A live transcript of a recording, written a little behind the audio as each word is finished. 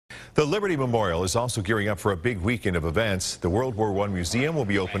The Liberty Memorial is also gearing up for a big weekend of events. The World War I Museum will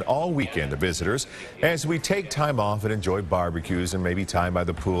be open all weekend to visitors. As we take time off and enjoy barbecues and maybe time by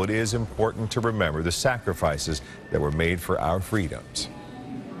the pool, it is important to remember the sacrifices that were made for our freedoms.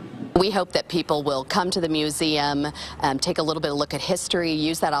 We hope that people will come to the museum, take a little bit of a look at history,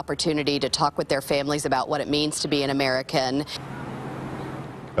 use that opportunity to talk with their families about what it means to be an American.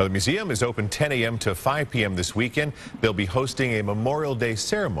 Now, the museum is open 10 a.m. to 5 p.m. this weekend. They'll be hosting a Memorial Day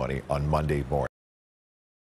ceremony on Monday morning.